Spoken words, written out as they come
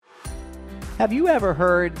Have you ever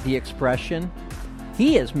heard the expression,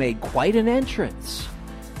 "He has made quite an entrance"?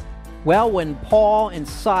 Well, when Paul and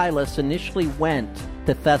Silas initially went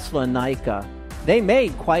to Thessalonica, they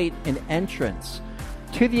made quite an entrance,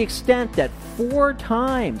 to the extent that 4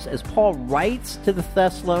 times, as Paul writes to the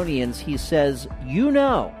Thessalonians, he says, you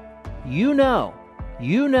know.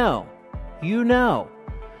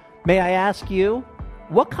 May I ask you,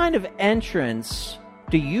 what kind of entrance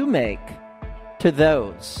do you make to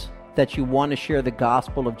those that you want to share the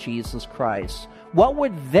gospel of Jesus Christ? What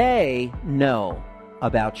would they know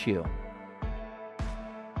about you?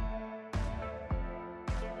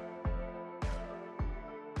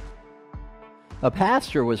 A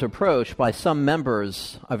pastor was approached by some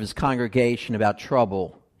members of his congregation about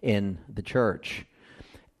trouble in the church.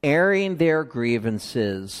 Airing their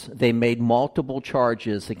grievances, they made multiple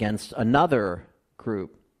charges against another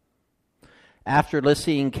group. After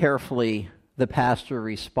listening carefully, the pastor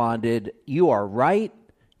responded, "You are right.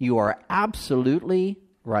 You are absolutely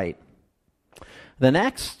right." The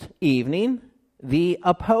next evening, the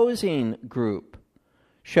opposing group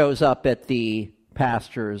shows up at the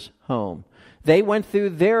pastor's home. They went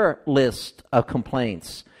through their list of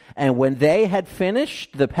complaints, and when they had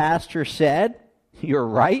finished, the pastor said, "You're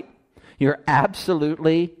right. You're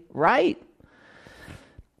absolutely right."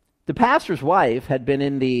 The pastor's wife had been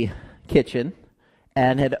in the kitchen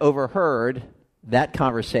and had overheard that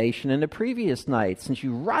conversation in the previous nights, and she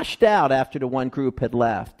rushed out after the one group had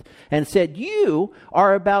left and said, "You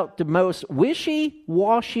are about the most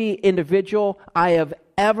wishy-washy individual I have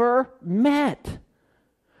ever met."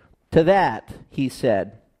 To that, he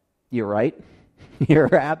said, "You're right.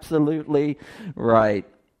 You're absolutely right."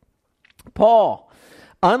 Paul,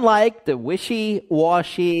 unlike the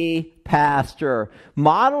wishy-washy pastor,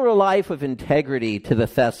 modeled a life of integrity to the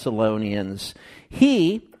Thessalonians.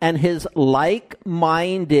 He and his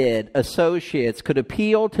like-minded associates could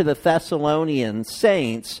appeal to the Thessalonian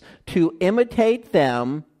saints to imitate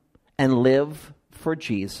them and live for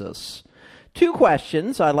Jesus. 2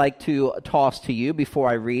 questions I'd like to toss to you before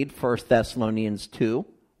I read 1 Thessalonians 2,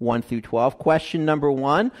 1 through 12. Question number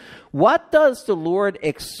 1, what does the Lord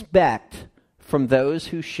expect from those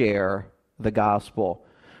who share the gospel?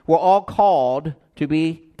 We're all called to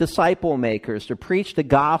be disciple makers, to preach the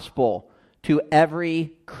gospel to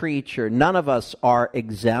every creature. None of us are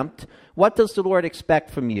exempt. What does the Lord expect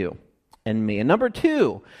from you and me? And number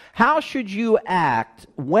 2, how should you act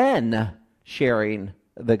when sharing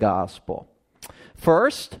the gospel?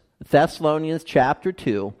 First, Thessalonians chapter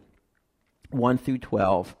 2, 1 through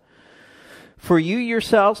 12. For you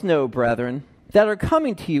yourselves know, brethren, that our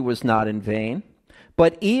coming to you was not in vain.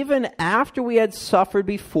 But even after we had suffered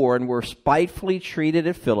before and were spitefully treated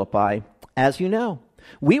at Philippi, as you know,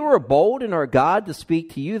 we were bold in our God to speak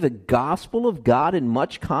to you the gospel of God in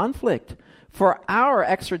much conflict. For our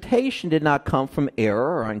exhortation did not come from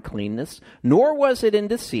error or uncleanness, nor was it in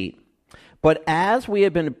deceit. But as we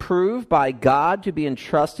have been approved by God to be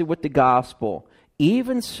entrusted with the gospel,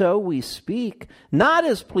 even so we speak, not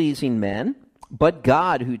as pleasing men, but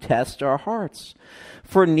God who tests our hearts.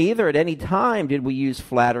 For neither at any time did we use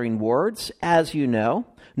flattering words, as you know,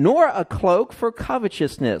 nor a cloak for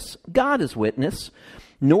covetousness. God is witness.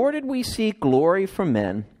 Nor did we seek glory from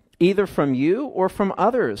men, either from you or from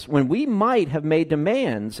others, when we might have made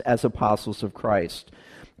demands as apostles of Christ.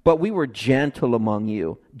 But we were gentle among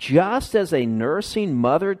you, just as a nursing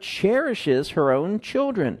mother cherishes her own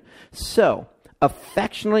children. So,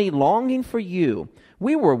 affectionately longing for you,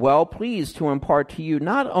 we were well pleased to impart to you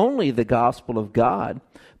not only the gospel of God,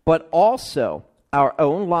 but also our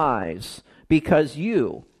own lives, because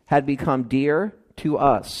you had become dear to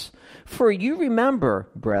us. For you remember,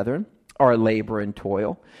 brethren, our labor and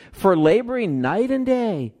toil, for laboring night and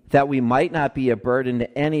day, that we might not be a burden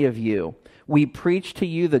to any of you. We preach to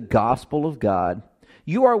you the gospel of God.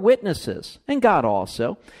 You are witnesses, and God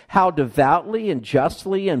also, how devoutly and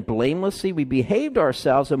justly and blamelessly we behaved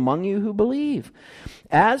ourselves among you who believe.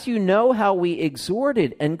 As you know how we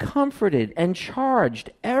exhorted and comforted and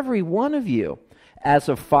charged every one of you, as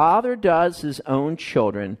a father does his own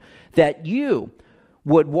children, that you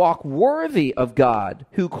would walk worthy of God,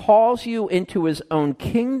 who calls you into his own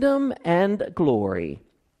kingdom and glory.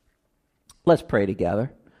 Let's pray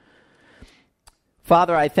together.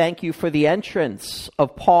 Father, I thank you for the entrance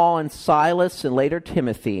of Paul and Silas and later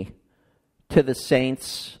Timothy to the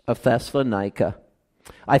saints of Thessalonica.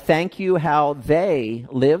 I thank you how they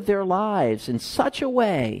lived their lives in such a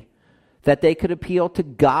way that they could appeal to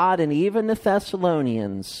God and even the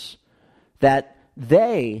Thessalonians, that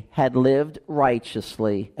they had lived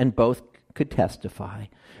righteously, and both could testify.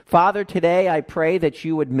 Father, today I pray that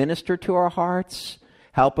you would minister to our hearts.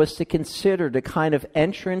 Help us to consider the kind of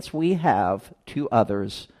entrance we have to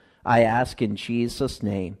others. I ask in Jesus'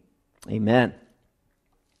 name. Amen.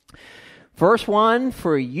 Verse 1,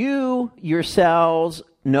 for you yourselves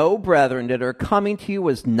know, brethren, that our coming to you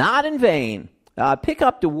was not in vain. Pick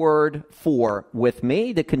up the word for with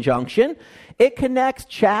me, the conjunction. It connects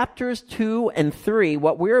chapters 2 and 3,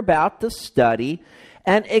 what we're about to study,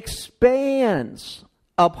 and expands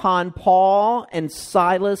upon Paul and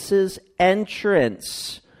Silas's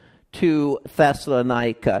entrance to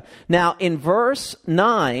Thessalonica. Now, in verse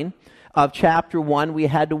 9 of chapter 1, we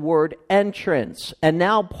had the word entrance. And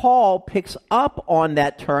now Paul picks up on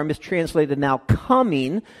that term, is translated now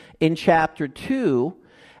coming in chapter 2,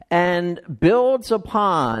 and builds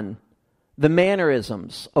upon the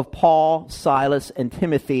mannerisms of Paul, Silas, and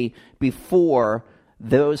Timothy before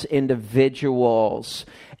those individuals.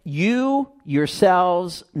 You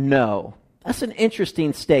yourselves know. That's an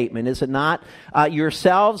interesting statement, is it not?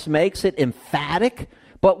 Yourselves makes it emphatic,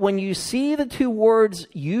 but when you see the two words,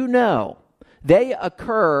 you know, they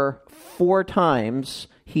occur 4 times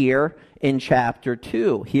here in chapter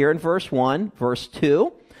 2. Here in verse 1, verse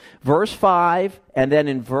 2, verse 5, and then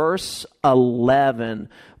in verse 11.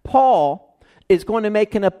 Paul is going to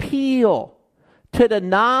make an appeal to the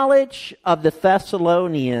knowledge of the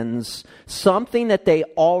Thessalonians, something that they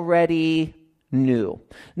already knew.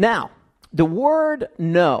 Now, the word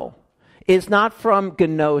know is not from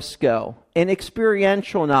gnosko, an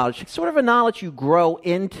experiential knowledge, sort of a knowledge you grow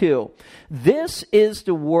into. This is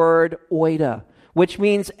the word oida, which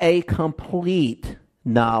means a complete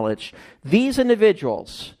knowledge. These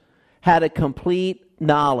individuals had a complete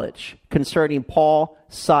knowledge concerning Paul,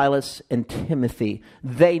 Silas, and Timothy.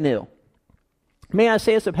 They knew. May I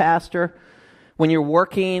say as a pastor, when you're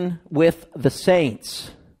working with the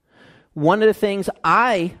saints, one of the things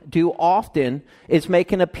I do often is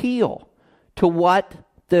make an appeal to what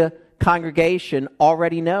the congregation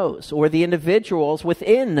already knows, or the individuals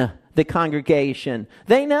within the congregation.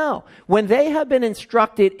 They know. When they have been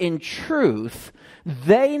instructed in truth,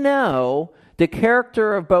 they know the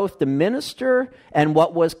character of both the minister and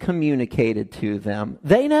what was communicated to them.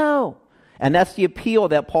 They know. And that's the appeal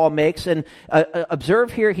that Paul makes. And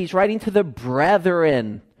observe here, he's writing to the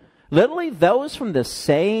brethren. Literally those from the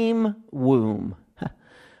same womb.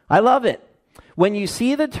 I love it. When you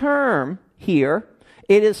see the term here,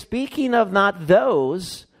 it is speaking of not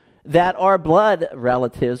those that are blood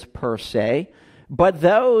relatives per se, but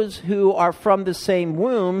those who are from the same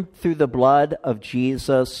womb through the blood of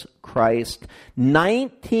Jesus Christ.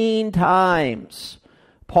 19 times,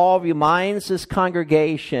 Paul reminds this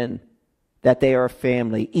congregation that they are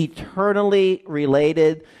family, eternally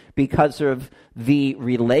related because of the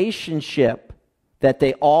relationship that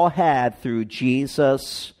they all had through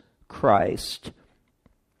Jesus Christ.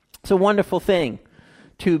 It's a wonderful thing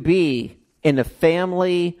to be in the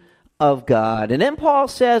family of God. And then Paul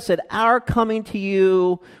says that our coming to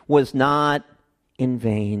you was not in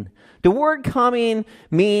vain. The word coming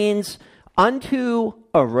means unto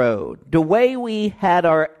a road, the way we had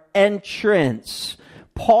our entrance.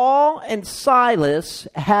 Paul and Silas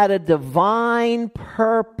had a divine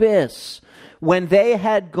purpose when they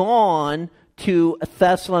had gone to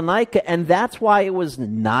Thessalonica, and that's why it was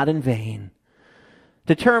not in vain.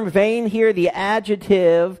 The term vain here, the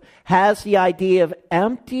adjective, has the idea of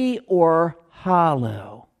empty or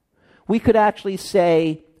hollow. We could actually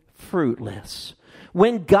say fruitless.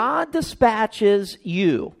 When God dispatches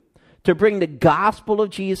you to bring the gospel of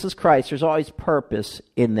Jesus Christ, there's always purpose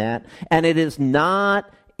in that, and it is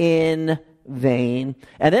not in vain.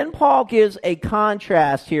 And then Paul gives a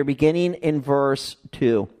contrast here beginning in verse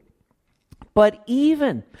 2. But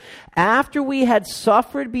even after we had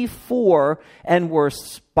suffered before and were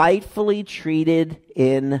spitefully treated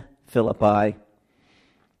in Philippi. Let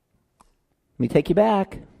me take you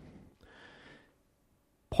back.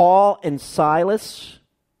 Paul and Silas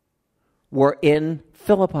were in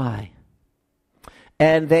Philippi,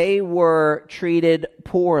 and they were treated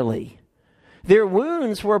poorly. Their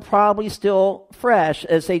wounds were probably still fresh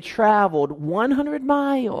as they traveled 100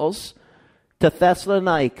 miles to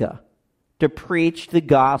Thessalonica to preach the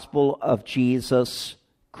gospel of Jesus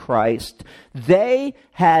Christ. They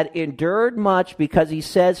had endured much because he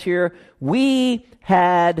says here, we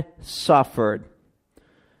had suffered.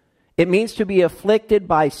 It means to be afflicted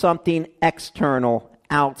by something external,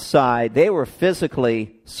 outside. They were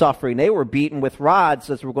physically suffering. They were beaten with rods,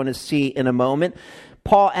 as we're going to see in a moment.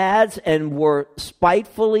 Paul adds, and were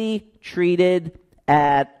spitefully treated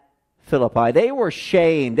at Philippi. They were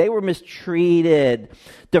shamed. They were mistreated.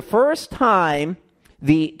 The first time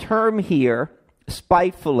the term here,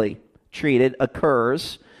 spitefully treated,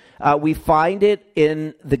 occurs, We find it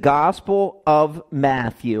in the Gospel of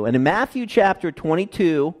Matthew. And in Matthew chapter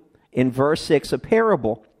 22, in verse 6, a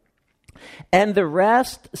parable. And the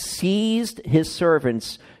rest seized his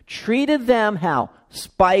servants, treated them how?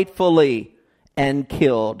 Spitefully, and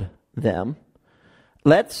killed them.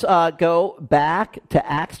 Let's go back to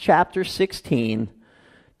Acts chapter 16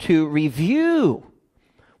 to review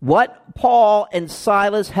what Paul and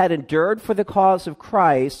Silas had endured for the cause of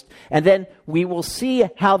Christ, and then we will see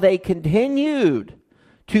how they continued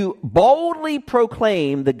to boldly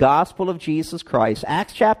proclaim the gospel of Jesus Christ.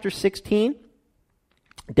 Acts chapter 16,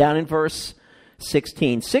 down in verse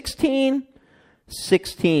 16. 16.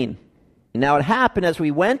 Now it happened as we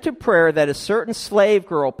went to prayer that a certain slave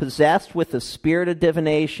girl possessed with the spirit of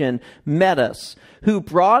divination met us, who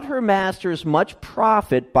brought her masters much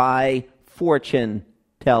profit by fortune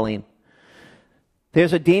telling.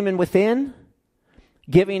 There's a demon within,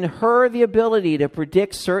 giving her the ability to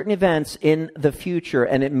predict certain events in the future,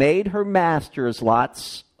 and it made her masters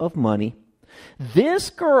lots of money.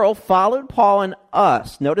 This girl followed Paul and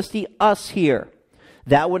us. Notice the us here.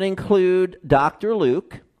 That would include Dr.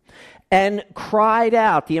 Luke. And cried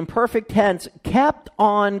out, the imperfect tense, kept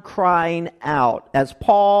on crying out. As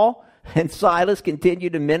Paul and Silas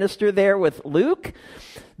continued to minister there with Luke,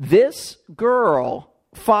 this girl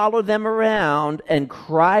followed them around and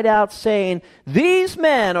cried out, saying, "These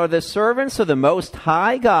men are the servants of the Most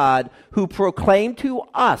High God, who proclaim to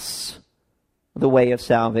us the way of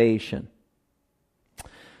salvation."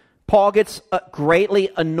 Paul gets greatly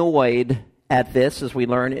annoyed at this, as we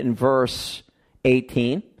learn in verse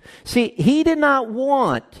 18. See, he did not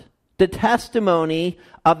want the testimony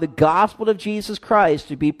of the gospel of Jesus Christ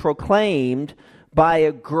to be proclaimed by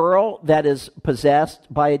a girl that is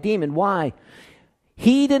possessed by a demon. Why?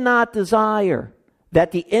 He did not desire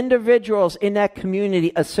that the individuals in that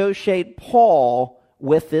community associate Paul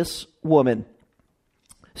with this woman.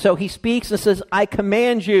 So he speaks and says, "I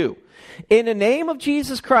command you in the name of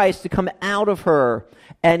Jesus Christ to come out of her."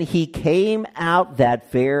 And he came out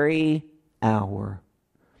that very hour.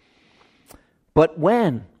 But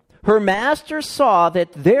when her masters saw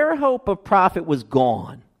that their hope of profit was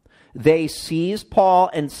gone, they seized Paul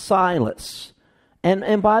and Silas.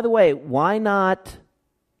 And by the way, why not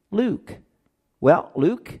Luke? Well,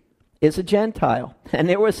 Luke is a Gentile. And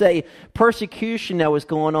there was a persecution that was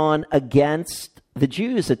going on against the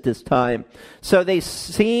Jews at this time. So they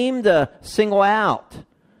seemed to single out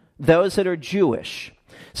those that are Jewish.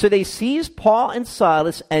 So they seized Paul and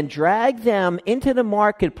Silas and dragged them into the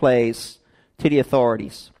marketplace to the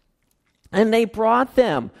authorities. And they brought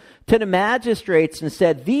them to the magistrates and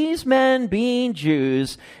said, "These men, being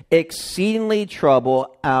Jews, exceedingly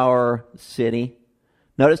trouble our city."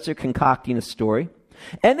 Notice they're concocting a story.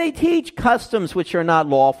 "And they teach customs which are not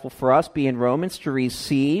lawful for us, being Romans, to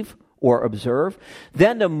receive or observe."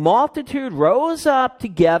 Then the multitude rose up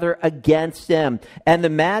together against them, and the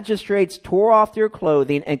magistrates tore off their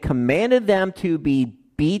clothing and commanded them to be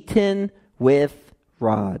beaten with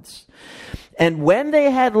rods. And when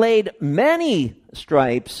they had laid many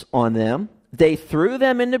stripes on them, they threw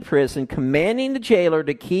them into prison, commanding the jailer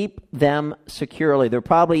to keep them securely. They're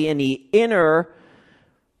probably in the inner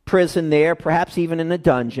prison there, perhaps even in a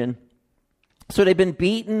dungeon. So they've been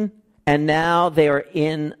beaten, and now they are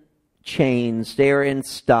in chains. They are in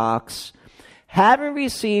stocks. Having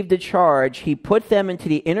received the charge, he put them into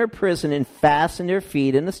the inner prison and fastened their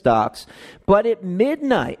feet in the stocks. But at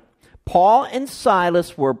midnight, Paul and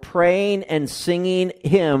Silas were praying and singing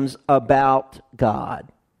hymns about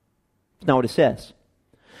God. That's not what it says.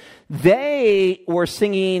 They were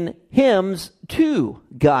singing hymns to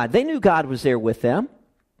God. They knew God was there with them.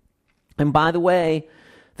 And by the way,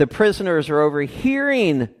 the prisoners are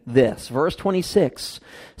overhearing this. Verse 26.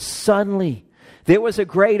 Suddenly, there was a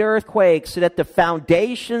great earthquake, so that the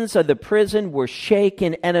foundations of the prison were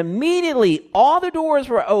shaken, and immediately all the doors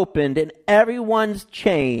were opened and everyone's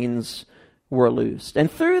chains were loosed.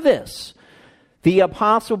 And through this, the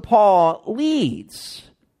Apostle Paul leads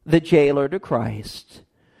the jailer to Christ.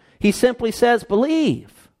 He simply says,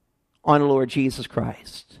 "Believe on the Lord Jesus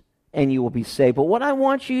Christ, and you will be saved." But what I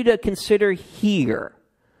want you to consider here,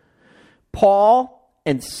 Paul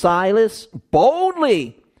and Silas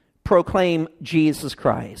boldly proclaim Jesus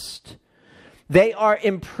Christ. They are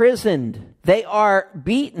imprisoned. They are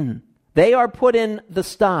beaten. They are put in the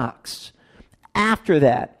stocks. After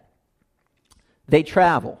that, they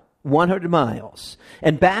travel 100 miles.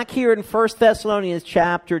 And back here in 1 Thessalonians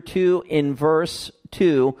chapter 2, in verse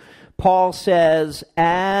 2, Paul says,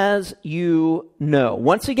 "As you know."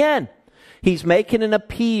 Once again, he's making an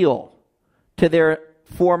appeal to their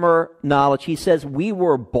former knowledge. He says, "We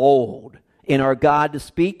were bold in our God to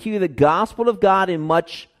speak to you the gospel of God in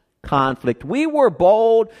much conflict. We were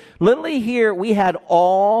bold. Literally here, we had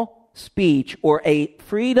all speech, or a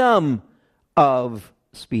freedom of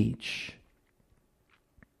speech.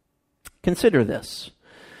 Consider this.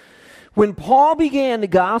 When Paul began the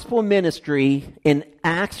gospel ministry in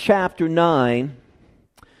Acts chapter 9,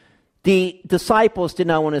 the disciples did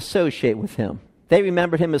not want to associate with him. They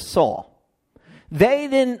remembered him as Saul. They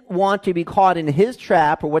didn't want to be caught in his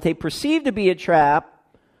trap, or what they perceived to be a trap,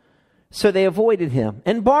 so they avoided him.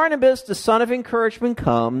 And Barnabas, the son of encouragement,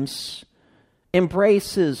 comes,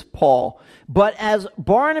 embraces Paul. But as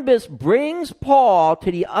Barnabas brings Paul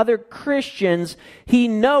to the other Christians, he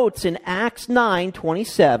notes in Acts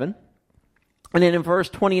 9:27, and then in verse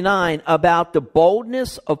 29, about the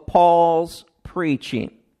boldness of Paul's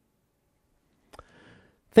preaching.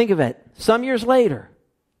 Think of it. Some years later,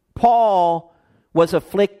 Paul was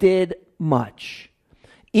afflicted much.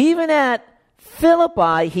 Even at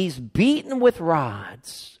Philippi, he's beaten with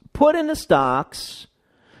rods, put in the stocks,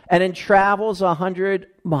 and then travels 100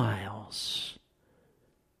 miles.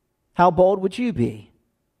 How bold would you be?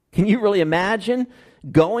 Can you really imagine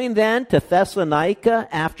going then to Thessalonica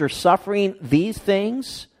after suffering these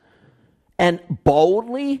things and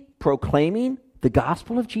boldly proclaiming the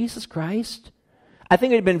gospel of Jesus Christ? I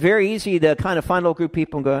think it would have been very easy to kind of find a little group of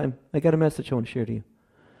people and go, I got a message I want to share to you.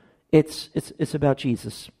 It's about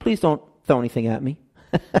Jesus. Please don't throw anything at me.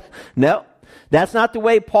 No, that's not the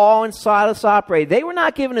way Paul and Silas operated. They were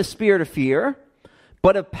not given a spirit of fear,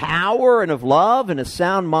 but of power and of love and a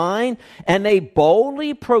sound mind. And they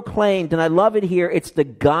boldly proclaimed, and I love it here, it's the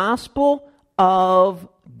gospel of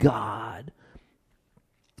God.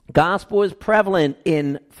 Gospel is prevalent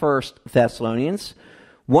in 1 Thessalonians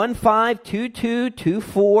 1:5, 2:2,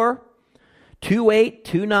 2:4, 2:8,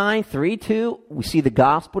 2:9, 3:2. We see the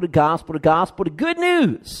gospel, the good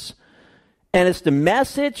news. And it's the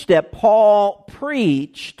message that Paul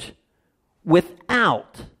preached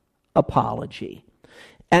without apology.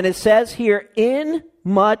 And it says here, in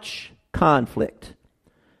much conflict.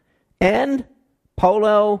 And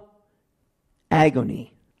polo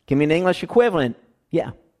agony. Give me an English equivalent.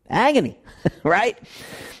 Yeah, agony, right?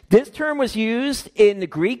 This term was used in the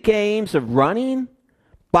Greek games of running,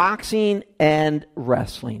 boxing, and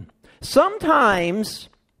wrestling. Sometimes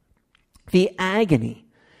the agony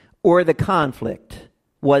or the conflict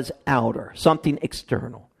was outer, something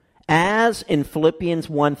external. As in Philippians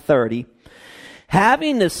 1:30,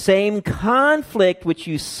 having the same conflict which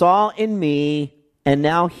you saw in me and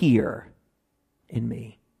now hear in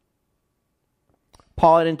me.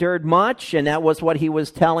 Paul had endured much, and that was what he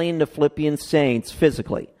was telling the Philippian saints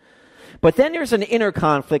physically. But then there's an inner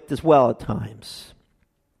conflict as well at times.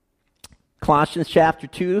 Colossians chapter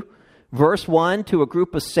 2, verse 1, to a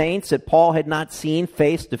group of saints that Paul had not seen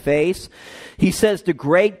face to face, he says, the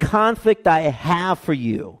great conflict I have for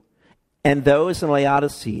you and those in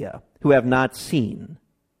Laodicea who have not seen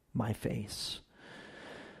my face.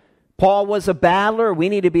 Paul was a battler. We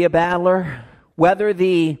need to be a battler. Whether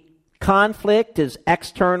the conflict is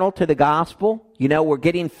external to the gospel, we're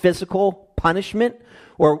getting physical punishment,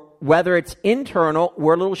 or whether it's internal,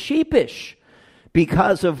 we're a little sheepish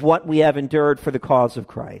because of what we have endured for the cause of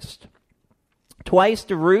Christ. Twice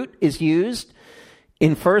the root is used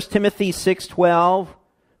in 1 Timothy 6:12,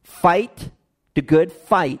 fight the good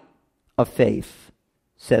fight of faith,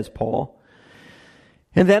 says Paul.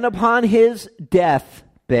 And then upon his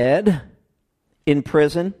deathbed in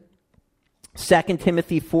prison, 2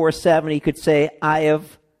 Timothy 4:7, he could say, I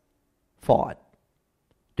have fought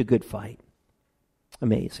the good fight.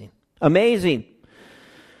 Amazing. Amazing.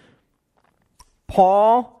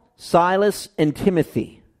 Paul, Silas, and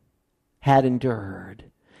Timothy had endured.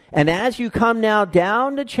 And as you come now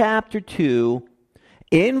down to chapter 2,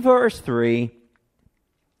 in verse 3,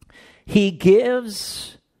 he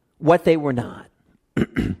gives what they were not.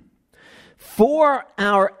 For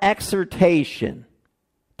our exhortation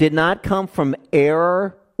did not come from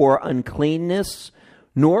error or uncleanness,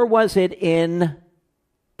 nor was it in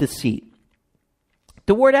deceit.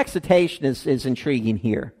 The word exhortation is intriguing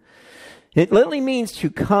here. It literally means to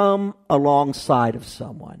come alongside of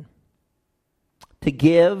someone, to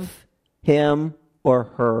give him or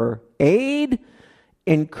her aid,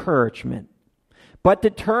 encouragement. But the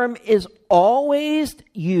term is always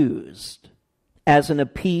used as an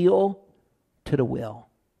appeal to the will.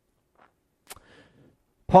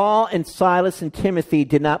 Paul and Silas and Timothy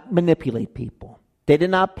did not manipulate people. They did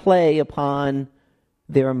not play upon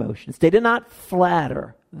their emotions. They did not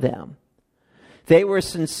flatter them. They were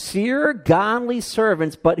sincere, godly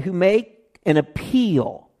servants, but who make an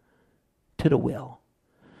appeal to the will.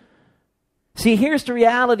 See, here's the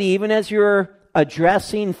reality, even as you're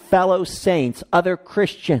addressing fellow saints, other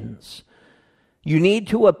Christians, you need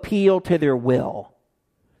to appeal to their will,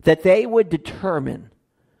 that they would determine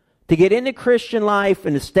to get into Christian life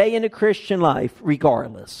and to stay into Christian life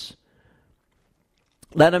regardless.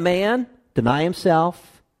 Let a man deny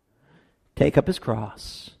himself, take up his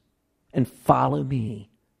cross, and follow me,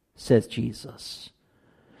 says Jesus.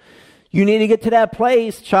 You need to get to that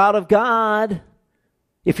place, child of God,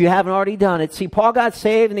 if you haven't already done it. See, Paul got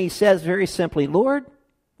saved and he says very simply, Lord,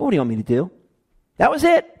 what do you want me to do? That was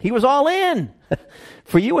it. He was all in.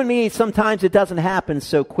 For you and me, sometimes it doesn't happen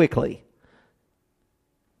so quickly.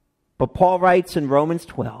 But Paul writes in Romans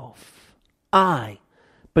 12, I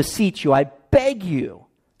beseech you, I beg you,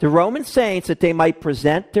 the Roman saints, that they might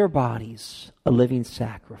present their bodies a living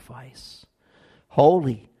sacrifice,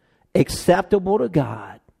 holy, acceptable to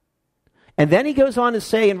God. And then he goes on to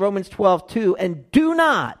say in Romans 12:2, and do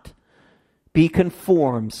not be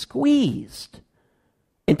conformed, squeezed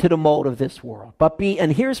into the mold of this world, but be,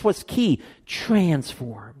 and here's what's key,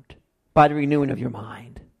 transformed by the renewing of your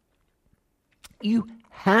mind. You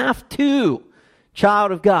have to,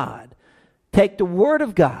 child of God, take the Word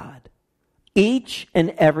of God each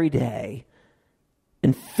and every day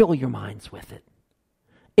and fill your minds with it.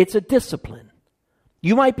 It's a discipline.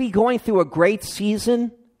 You might be going through a great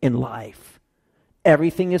season in life.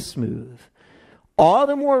 Everything is smooth. All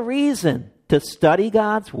the more reason to study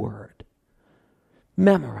God's Word.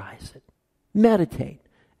 Memorize it. Meditate.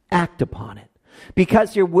 Act upon it.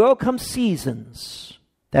 Because there will come seasons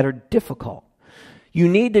that are difficult. You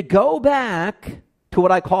need to go back to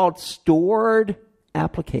what I called stored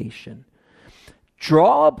application.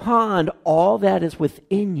 Draw upon all that is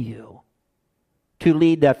within you to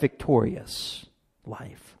lead that victorious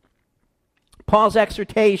life. Paul's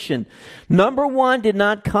exhortation, number one, did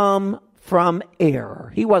not come from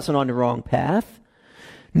error. He wasn't on the wrong path.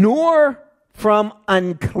 Nor from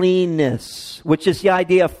uncleanness, which is the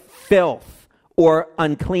idea of filth or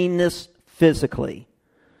uncleanness physically.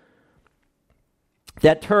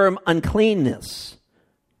 That term uncleanness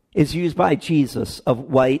is used by Jesus of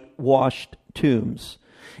whitewashed tombs.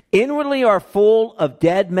 Inwardly are full of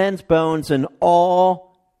dead men's bones and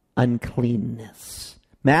all uncleanness.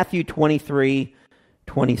 Matthew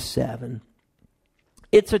 23:27.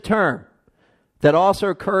 It's a term that also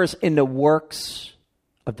occurs in the works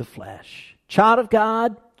of the flesh. Child of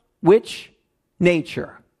God, which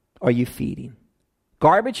nature are you feeding?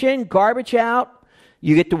 Garbage in, garbage out,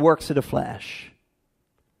 you get the works of the flesh.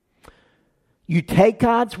 You take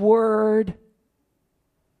God's Word,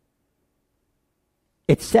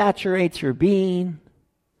 it saturates your being.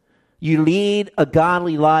 You lead a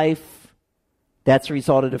godly life. That's a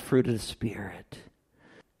result of the fruit of the Spirit.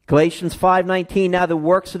 Galatians 5:19, now the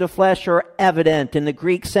works of the flesh are evident. In the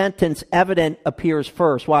Greek sentence, evident appears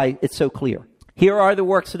first. Why? It's so clear. Here are the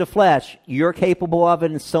works of the flesh. You're capable of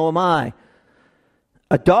it, and so am I.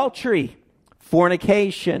 Adultery,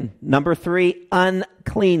 fornication. Number 3,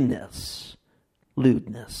 uncleanness,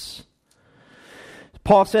 lewdness.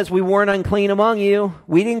 Paul says we weren't unclean among you.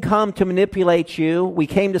 We didn't come to manipulate you. We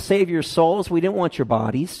came to save your souls. We didn't want your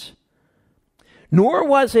bodies. Nor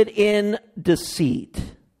was it in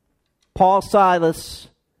deceit. Paul, Silas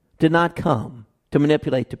did not come to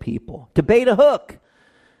manipulate the people, to bait a hook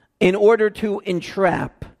in order to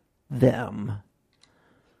entrap them.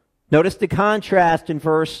 Notice the contrast in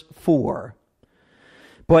verse 4.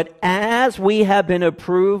 But as we have been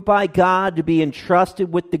approved by God to be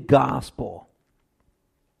entrusted with the gospel,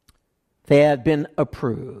 they have been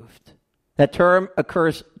approved. That term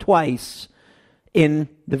occurs twice in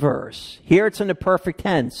the verse. Here it's in the perfect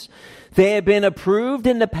tense. They have been approved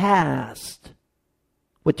in the past,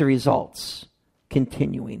 with the results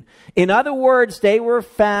continuing. In other words, they were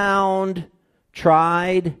found,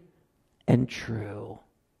 tried, and true.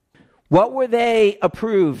 What were they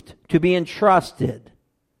approved to be entrusted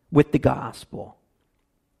with the gospel?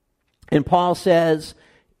 And Paul says,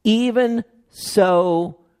 even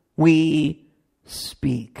so we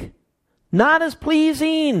speak, not as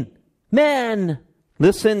pleasing men.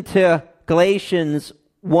 Listen to Galatians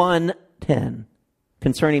 1:10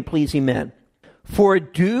 concerning pleasing men. For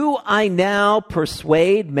do I now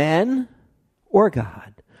persuade men or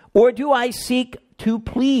God? Or do I seek to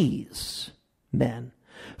please men?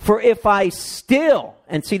 For if I still,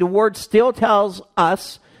 and see the word still tells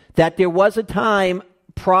us that there was a time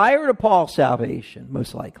prior to Paul's salvation,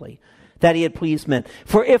 most likely, that he had pleased men.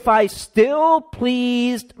 For if I still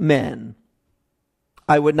pleased men,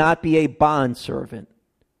 I would not be a bondservant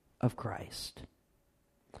of Christ.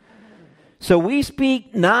 So we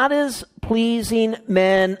speak not as pleasing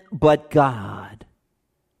men, but God,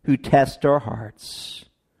 who tests our hearts.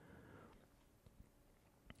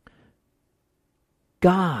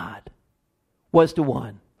 God was the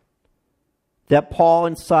one that Paul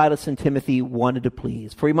and Silas and Timothy wanted to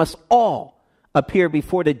please. For we must all appear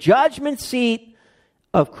before the judgment seat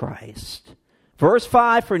of Christ. Verse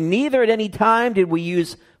 5, for neither at any time did we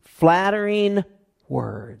use flattering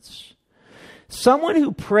words. Someone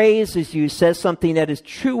who praises you says something that is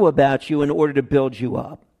true about you in order to build you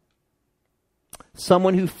up.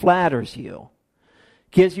 Someone who flatters you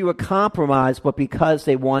gives you a compromise, but because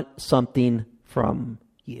they want something from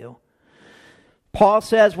you. Paul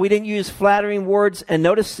says we didn't use flattering words, and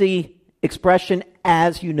notice the expression,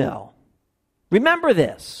 as you know. Remember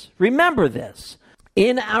this. Remember this.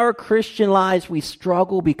 In our Christian lives, we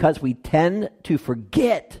struggle because we tend to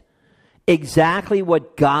forget exactly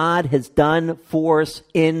what God has done for us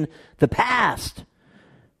in the past.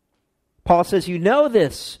 Paul says, you know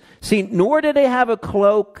this. See, nor did they have a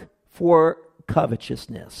cloak for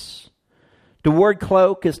covetousness. The word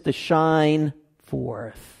cloak is to shine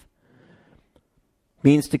forth.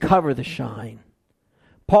 Means to cover the shine.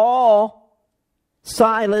 Paul,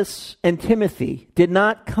 Silas, and Timothy did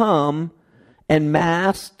not come and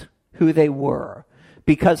masked who they were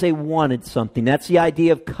because they wanted something. That's the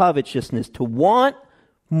idea of covetousness, to want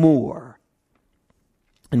more.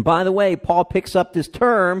 And by the way, Paul picks up this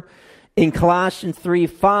term in Colossians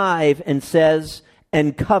 3:5 and says,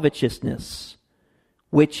 and covetousness,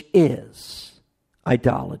 which is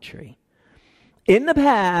idolatry. In the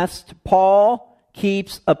past, Paul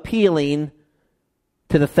keeps appealing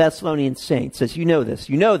to the Thessalonian saints. Says, you know this,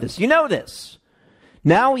 you know this, you know this.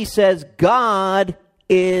 Now he says, God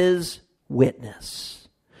is witness.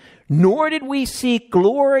 Nor did we seek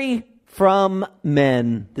glory from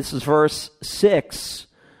men. This is verse 6.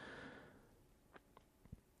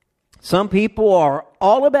 Some people are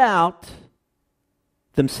all about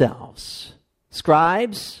themselves.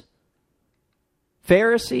 Scribes,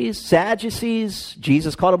 Pharisees, Sadducees,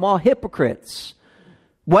 Jesus called them all hypocrites.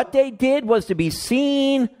 What they did was to be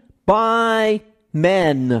seen by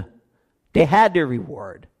men. They had their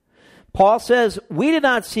reward. Paul says, we did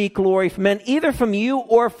not seek glory from men, either from you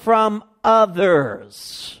or from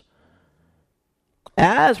others.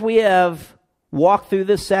 As we have walked through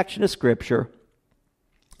this section of Scripture,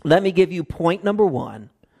 let me give you point number 1.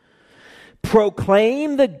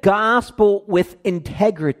 Proclaim the gospel with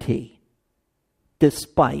integrity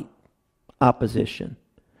despite opposition.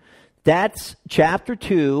 That's chapter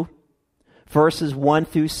 2, verses 1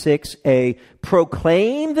 through 6a.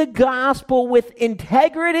 Proclaim the gospel with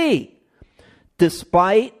integrity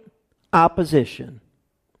despite opposition.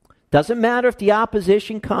 Doesn't matter if the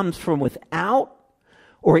opposition comes from without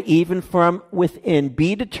or even from within.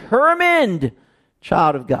 Be determined,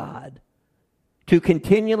 child of God, to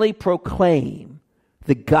continually proclaim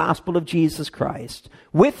the gospel of Jesus Christ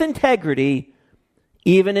with integrity,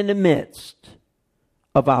 even in the midst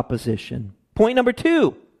of opposition. Point number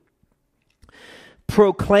 2.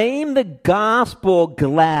 Proclaim the gospel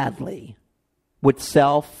gladly with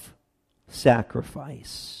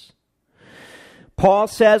self-sacrifice. Paul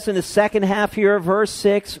says in the second half here of verse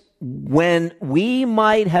 6, when we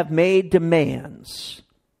might have made demands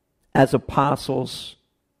as apostles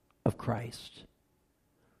of Christ.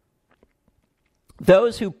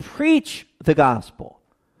 Those who preach the gospel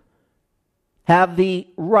have the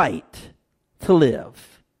right to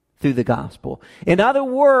live through the gospel. In other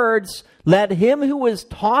words, let him who is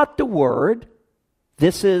taught the word,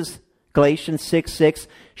 this is Galatians 6:6,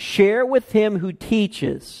 share with him who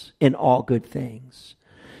teaches in all good things.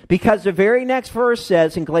 Because the very next verse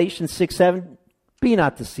says in Galatians 6:7, be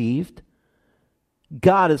not deceived.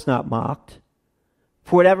 God is not mocked.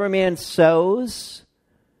 For whatever a man sows,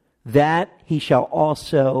 that he shall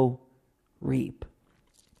also reap.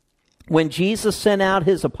 When Jesus sent out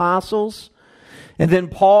his apostles, and then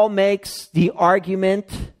Paul makes the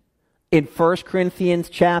argument in 1 Corinthians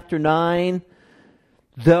chapter 9,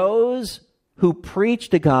 those who preach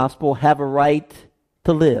the gospel have a right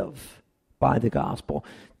to live by the gospel.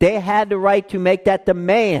 They had the right to make that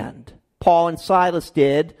demand, Paul and Silas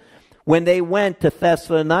did, when they went to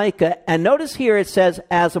Thessalonica. And notice here it says,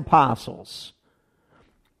 as apostles.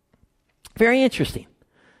 Very interesting.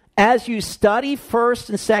 As you study 1st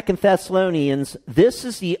and 2nd Thessalonians, this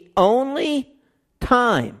is the only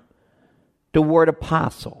time the word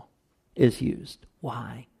apostle is used.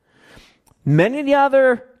 Why? Many of the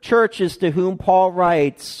other churches to whom Paul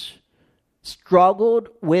writes struggled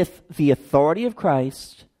with the authority of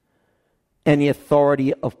Christ and the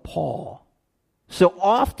authority of Paul. So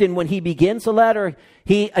often when he begins a letter,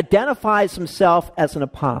 he identifies himself as an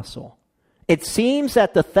apostle. It seems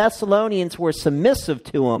that the Thessalonians were submissive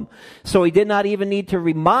to him, so he did not even need to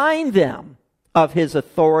remind them of his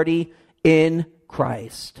authority in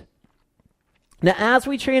Christ. Now, as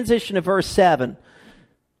we transition to verse 7,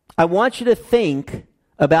 I want you to think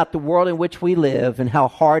about the world in which we live and how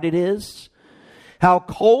hard it is, how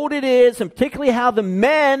cold it is, and particularly how the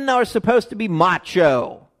men are supposed to be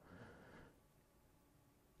macho.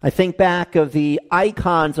 I think back of the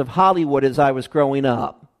icons of Hollywood as I was growing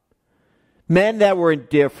up. Men that were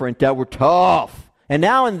indifferent, that were tough. And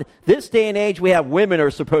now in this day and age, we have women who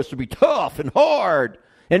are supposed to be tough and hard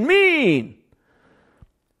and mean.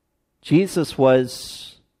 Jesus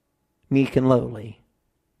was meek and lowly.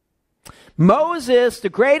 Moses, the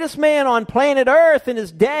greatest man on planet Earth in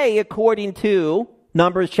his day, according to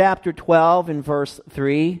Numbers chapter 12 and verse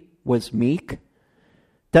 3, was meek.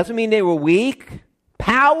 Doesn't mean they were weak.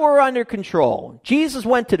 Power under control. Jesus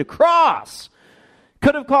went to the cross.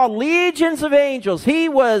 Could have called legions of angels. He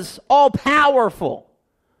was all powerful,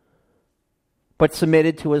 but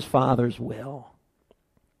submitted to his Father's will.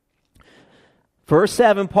 Verse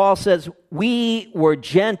 7, Paul says, we were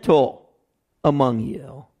gentle among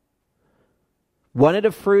you. One of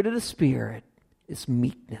the fruit of the Spirit is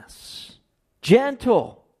meekness.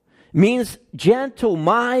 Gentle means gentle,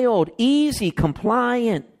 mild, easy,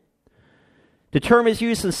 compliant. The term is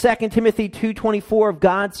used in 2 Timothy 2:24 of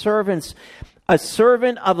God's servants. A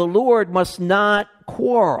servant of the Lord must not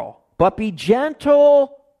quarrel, but be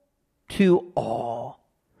gentle to all.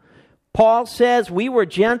 Paul says, we were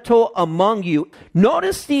gentle among you.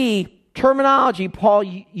 Notice the terminology Paul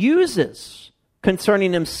uses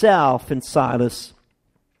concerning himself and Silas.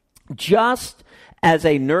 Just as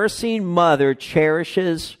a nursing mother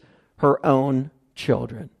cherishes her own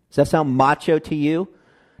children. Does that sound macho to you?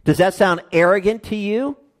 Does that sound arrogant to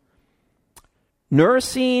you?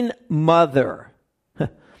 Nursing mother.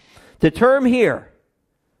 The term here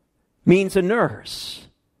means a nurse.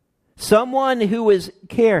 Someone who is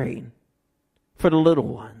caring for the little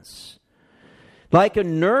ones. Like a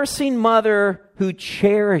nursing mother who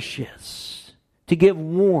cherishes, to give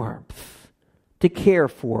warmth, to care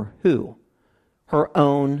for who? Her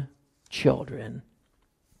own children.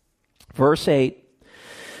 Verse 8.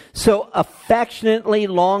 So affectionately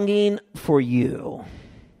longing for you.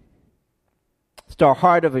 It's the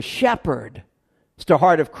heart of a shepherd. It's the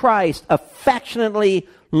heart of Christ. Affectionately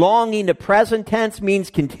longing, the present tense means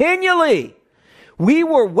continually. We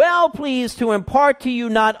were well pleased to impart to you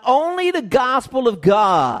not only the gospel of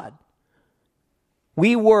God.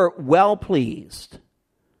 We were well pleased.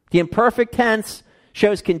 The imperfect tense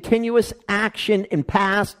shows continuous action in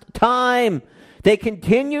past time. They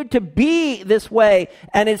continued to be this way,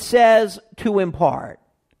 and it says to impart.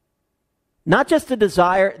 Not just a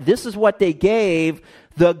desire, this is what they gave,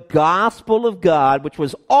 the gospel of God, which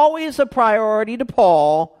was always a priority to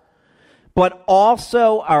Paul, but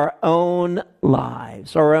also our own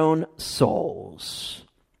lives, our own souls.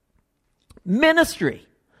 Ministry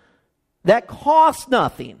that costs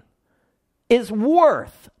nothing is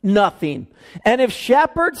worth nothing. And if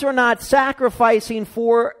shepherds are not sacrificing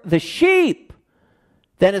for the sheep,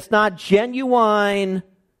 then it's not genuine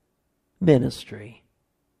ministry.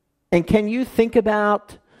 And can you think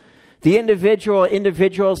about the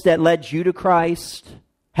individuals that led you to Christ?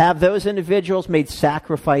 Have those individuals made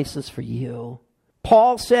sacrifices for you?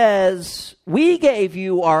 Paul says, we gave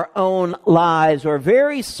you our own lives, our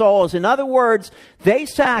very souls. In other words, they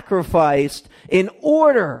sacrificed in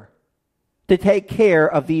order to take care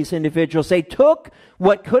of these individuals. They took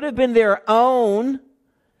what could have been their own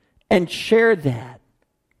and shared that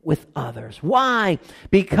with others. Why?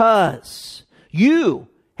 Because you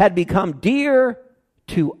had become dear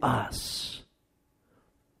to us.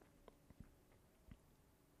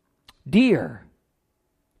 Dear,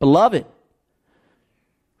 beloved.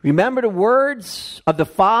 Remember the words of the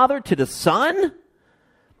Father to the Son?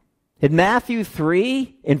 In Matthew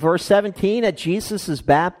 3, in verse 17, at Jesus'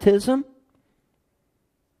 baptism.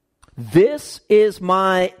 This is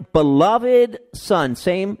my beloved Son.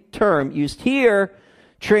 Same term used here,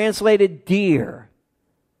 translated dear.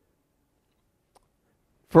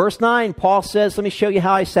 Verse 9, Paul says, let me show you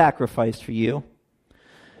how I sacrificed for you.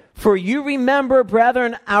 For you remember,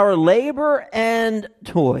 brethren, our labor and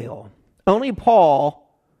toil. Only Paul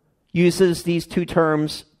uses these two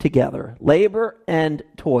terms together, labor and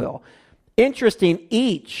toil. Interesting,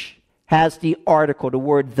 each has the article, the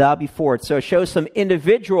word the before it. So it shows some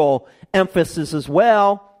individual emphasis as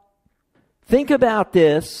well. Think about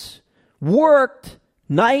this. Worked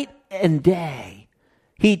night and day.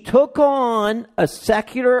 He took on a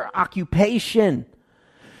secular occupation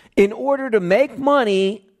in order to make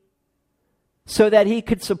money so that he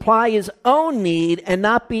could supply his own need and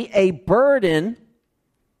not be a burden,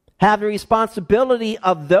 have the responsibility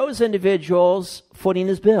of those individuals footing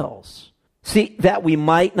his bills. See, that we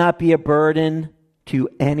might not be a burden to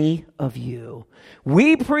any of you.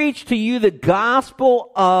 We preach to you the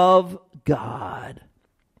gospel of God.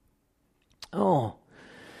 Oh,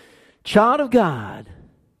 child of God,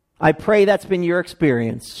 I pray that's been your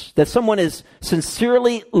experience, that someone has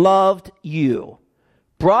sincerely loved you,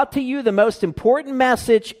 brought to you the most important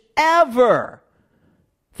message ever,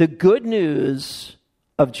 the good news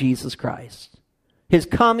of Jesus Christ. His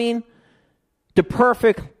coming, the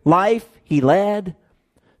perfect life he led,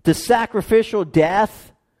 the sacrificial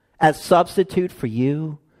death as substitute for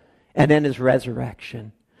you, and then his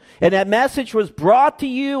resurrection. And that message was brought to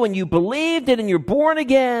you and you believed it and you're born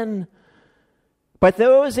again. But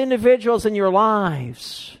those individuals in your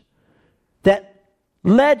lives that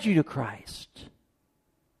led you to Christ,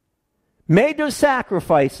 made those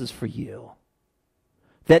sacrifices for you,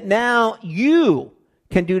 that now you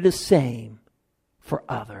can do the same for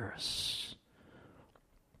others.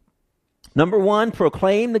 Number one,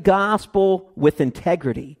 proclaim the gospel with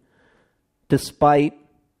integrity despite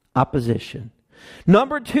opposition.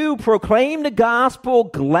 Number two, proclaim the gospel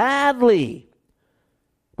gladly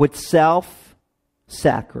with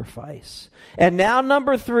self-sacrifice. And now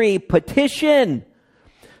number three, petition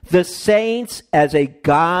the saints as a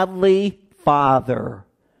godly father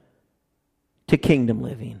to kingdom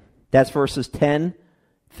living. That's verses 10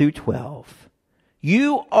 through 12.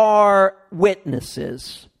 You are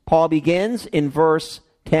witnesses. Paul begins in verse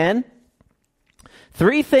 10.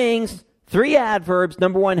 Three things, three adverbs.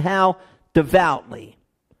 Number one, how? Devoutly.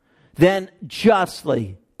 Then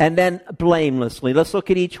justly. And then blamelessly. Let's look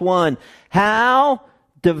at each one. How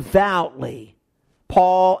devoutly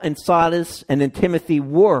Paul and Silas and then Timothy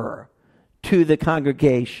were to the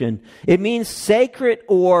congregation. It means sacred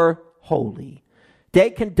or holy. They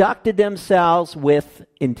conducted themselves with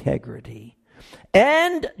integrity.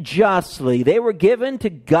 And justly, they were given to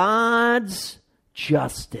God's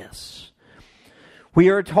justice. We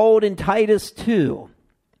are told in Titus 2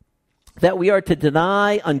 that we are to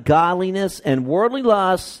deny ungodliness and worldly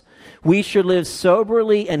lusts. We should live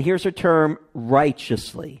soberly, and here's a term,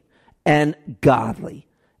 righteously and godly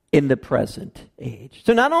in the present age.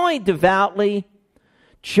 So not only devoutly,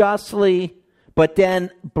 justly, but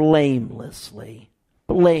then blamelessly.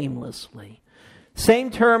 Blamelessly.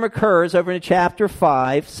 Same term occurs over in chapter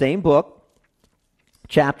 5, same book,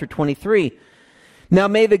 chapter 23. Now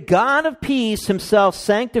may the God of peace himself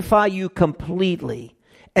sanctify you completely,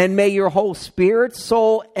 and may your whole spirit,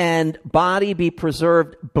 soul, and body be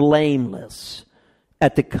preserved blameless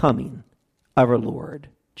at the coming of our Lord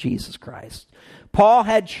Jesus Christ. Paul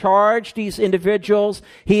had charged these individuals.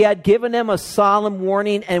 He had given them a solemn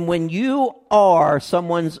warning. And when you are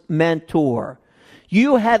someone's mentor,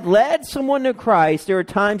 you had led someone to Christ, there are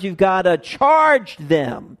times you've got to charge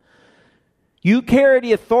them. You carry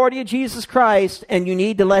the authority of Jesus Christ, and you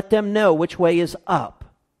need to let them know which way is up.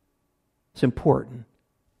 It's important.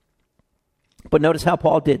 But notice how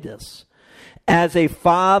Paul did this. As a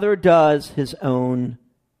father does his own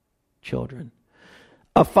children.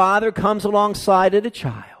 A father comes alongside of the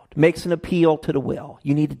child, makes an appeal to the will.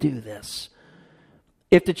 You need to do this.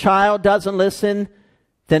 If the child doesn't listen,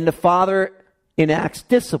 then the father enacts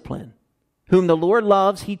discipline. Whom the Lord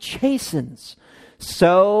loves, he chastens.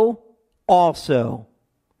 So also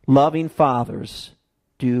loving fathers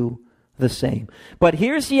do the same. But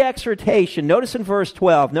here's the exhortation. Notice in verse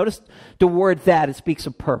 12, notice the word that. It speaks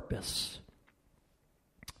of purpose.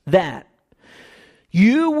 That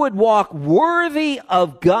you would walk worthy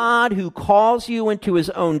of God who calls you into his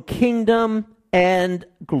own kingdom and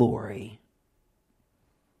glory.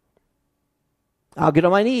 I'll get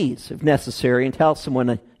on my knees if necessary and tell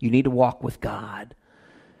someone you need to walk with God.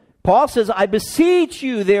 Paul says, I beseech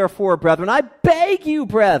you, therefore, brethren, I beg you,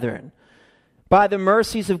 brethren, by the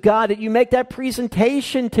mercies of God, that you make that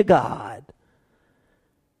presentation to God.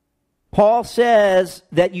 Paul says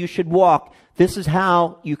that you should walk. This is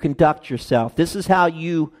how you conduct yourself. This is how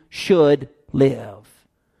you should live.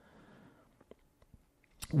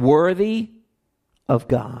 Worthy of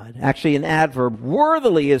God. Actually, an adverb,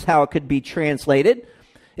 worthily, is how it could be translated.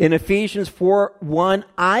 In Ephesians 4:1,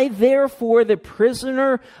 I therefore, the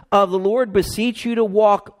prisoner of the Lord, beseech you to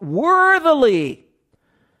walk worthily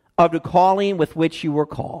of the calling with which you were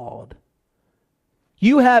called.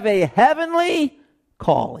 You have a heavenly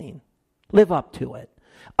calling. Live up to it.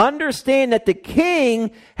 Understand that the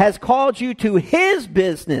King has called you to his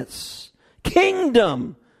business,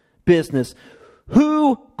 kingdom business.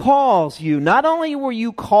 Who calls you? Not only were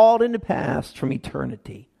you called in the past from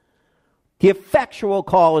eternity, The effectual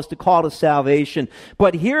call is the call to salvation.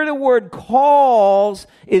 But here the word calls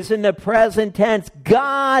is in the present tense.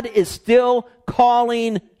 God is still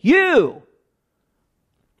calling you.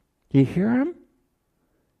 Do you hear him?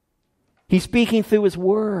 He's speaking through his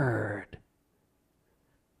word.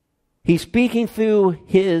 He's speaking through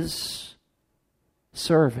his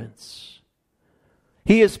servants.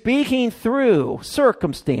 He is speaking through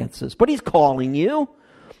circumstances, but he's calling you.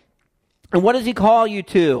 And what does he call you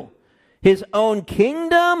to? His own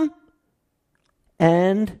kingdom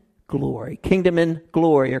and glory. Kingdom and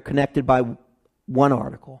glory are connected by one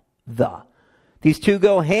article, the. These two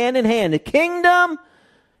go hand in hand. The kingdom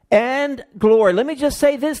and glory. Let me just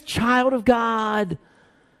say this, child of God.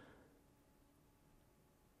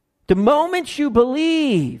 The moment you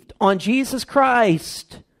believed on Jesus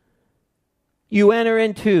Christ, you enter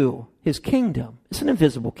into his kingdom. It's an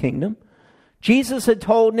invisible kingdom. Jesus had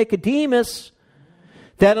told Nicodemus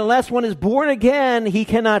that unless one is born again, he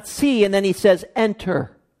cannot see. And then he says,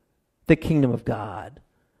 enter the kingdom of God.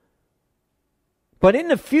 But in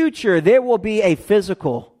the future, there will be a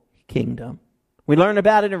physical kingdom. We learn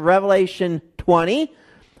about it in Revelation 20,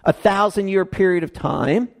 1,000-year period of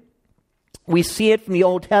time. We see it from the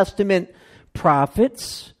Old Testament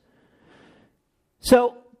prophets.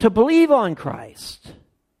 So, to believe on Christ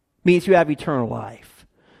means you have eternal life.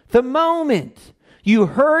 The moment you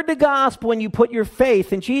heard the gospel and you put your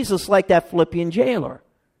faith in Jesus, like that Philippian jailer.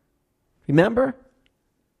 Remember?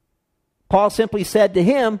 Paul simply said to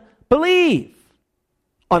him, believe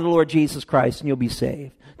on the Lord Jesus Christ and you'll be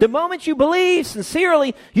saved. The moment you believe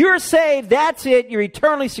sincerely, you're saved. That's it. You're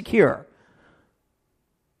eternally secure.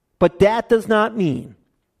 But that does not mean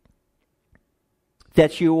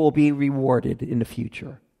that you will be rewarded in the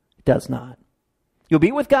future. It does not. You'll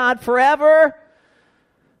be with God forever,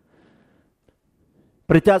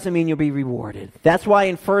 but it doesn't mean you'll be rewarded. That's why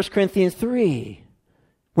in 1 Corinthians 3,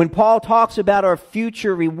 when Paul talks about our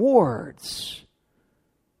future rewards,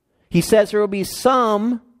 he says there will be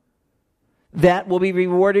some that will be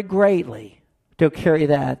rewarded greatly. They'll carry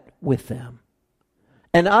that with them.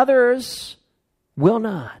 And others will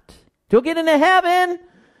not. They'll get into heaven.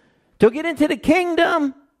 They'll get into the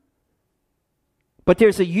kingdom. But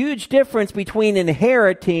there's a huge difference between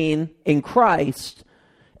inheriting in Christ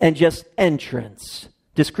and just entrance.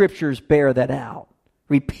 The scriptures bear that out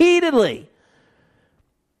repeatedly.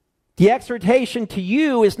 The exhortation to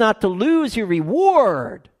you is not to lose your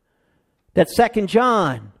reward. That's 2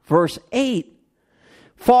 John, verse 8.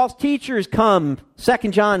 False teachers come, 2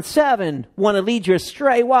 John 7, want to lead you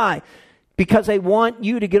astray. Why? Because they want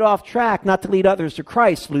you to get off track, not to lead others to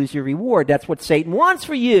Christ, lose your reward. That's what Satan wants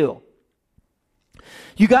for you.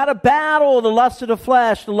 You got to battle the lust of the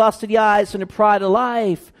flesh, the lust of the eyes, and the pride of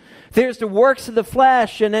life. There's the works of the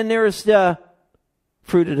flesh, and then there's the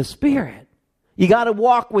fruit of the Spirit. You got to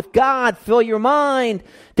walk with God, fill your mind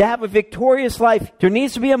to have a victorious life. There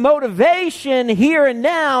needs to be a motivation here and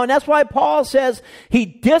now, and that's why Paul says he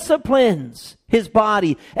disciplines his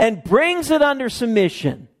body and brings it under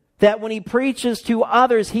submission, that when he preaches to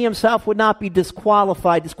others, he himself would not be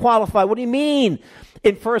disqualified. Disqualified, what do you mean?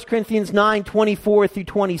 In 1 Corinthians 9, 24 through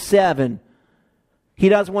 27, he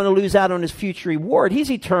doesn't want to lose out on his future reward. He's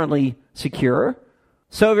eternally secure.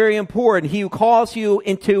 So very important. He who calls you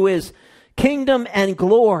into his kingdom and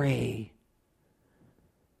glory.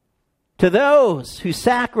 To those who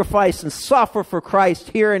sacrifice and suffer for Christ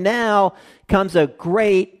here and now comes a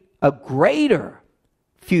greater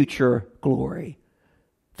future glory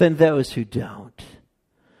than those who don't.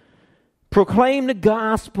 Proclaim the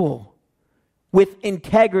gospel with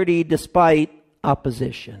integrity despite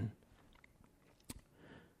opposition.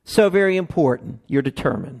 So very important. You're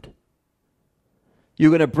determined. You're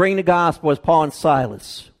going to bring the gospel as Paul and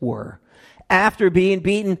Silas were. After being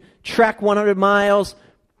beaten, trek 100 miles,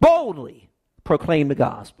 boldly proclaim the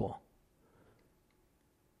gospel.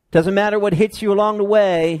 Doesn't matter what hits you along the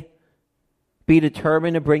way, be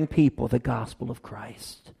determined to bring people the gospel of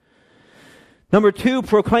Christ. Number 2,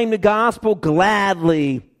 proclaim the gospel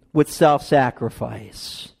gladly with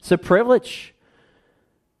self-sacrifice. It's a privilege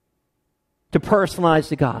to personalize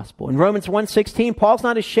the gospel. In Romans 1:16, Paul's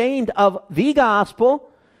not ashamed of the gospel,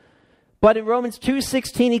 but in Romans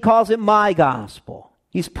 2:16, he calls it my gospel.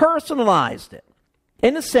 He's personalized it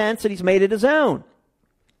in the sense that he's made it his own.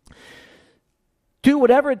 Do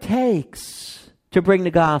whatever it takes to bring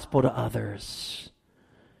the gospel to others.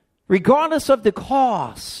 Regardless of the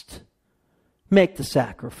cost, make the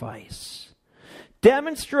sacrifice.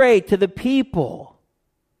 Demonstrate to the people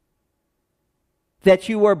that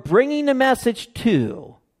you are bringing the message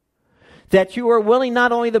to, that you are willing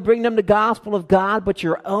not only to bring them the gospel of God, but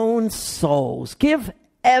your own souls. Give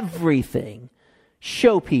everything.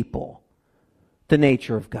 Show people the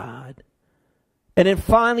nature of God. And then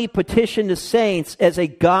finally petition the saints as a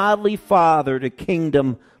godly father to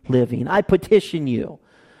kingdom living. I petition you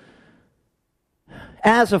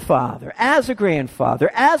as a father, as a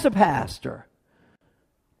grandfather, as a pastor,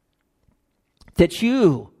 that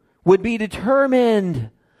you would be determined,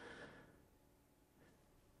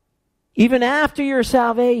 even after your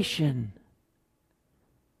salvation,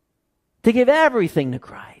 to give everything to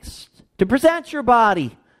Christ, to present your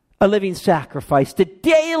body a living sacrifice, to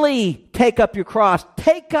daily take up your cross,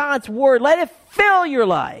 take God's word, let it fill your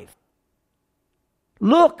life.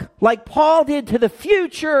 Look like Paul did to the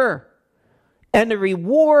future and the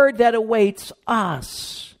reward that awaits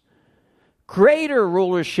us. Greater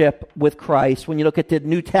rulership with Christ when you look at the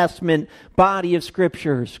New Testament body of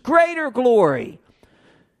scriptures. Greater glory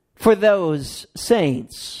for those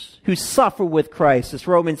saints who suffer with Christ. It's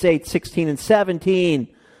Romans 8:16 and 17.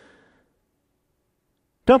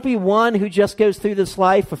 Don't be one who just goes through this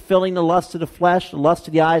life fulfilling the lust of the flesh, the lust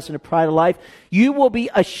of the eyes, and the pride of life. You will be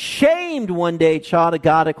ashamed one day, child of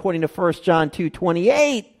God, according to 1 John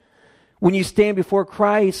 2:28. When you stand before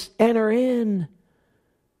Christ, enter in.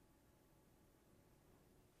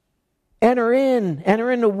 Enter in.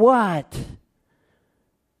 Enter into what?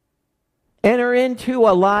 Enter into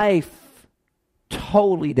a life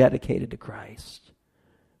totally dedicated to Christ.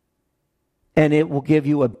 And it will give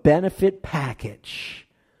you a benefit package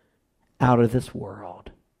out of this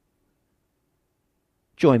world.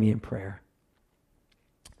 Join me in prayer.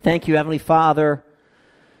 Thank you, Heavenly Father.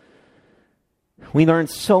 We learn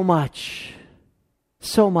so much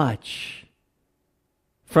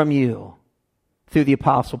from you through the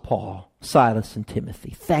Apostle Paul, Silas, and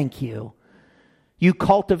Timothy. Thank you. You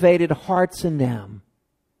cultivated hearts in them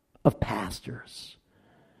of pastors.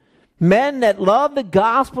 Men that loved the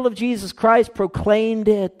gospel of Jesus Christ, proclaimed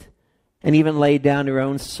it, and even laid down their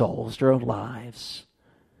own souls, their own lives.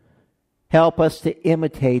 Help us to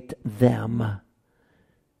imitate them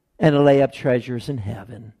and to lay up treasures in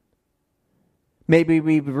heaven. May we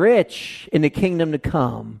be rich in the kingdom to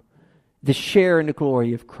come, to share in the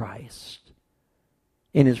glory of Christ,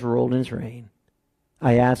 in his rule and his reign.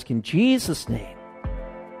 I ask in Jesus' name,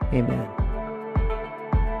 amen.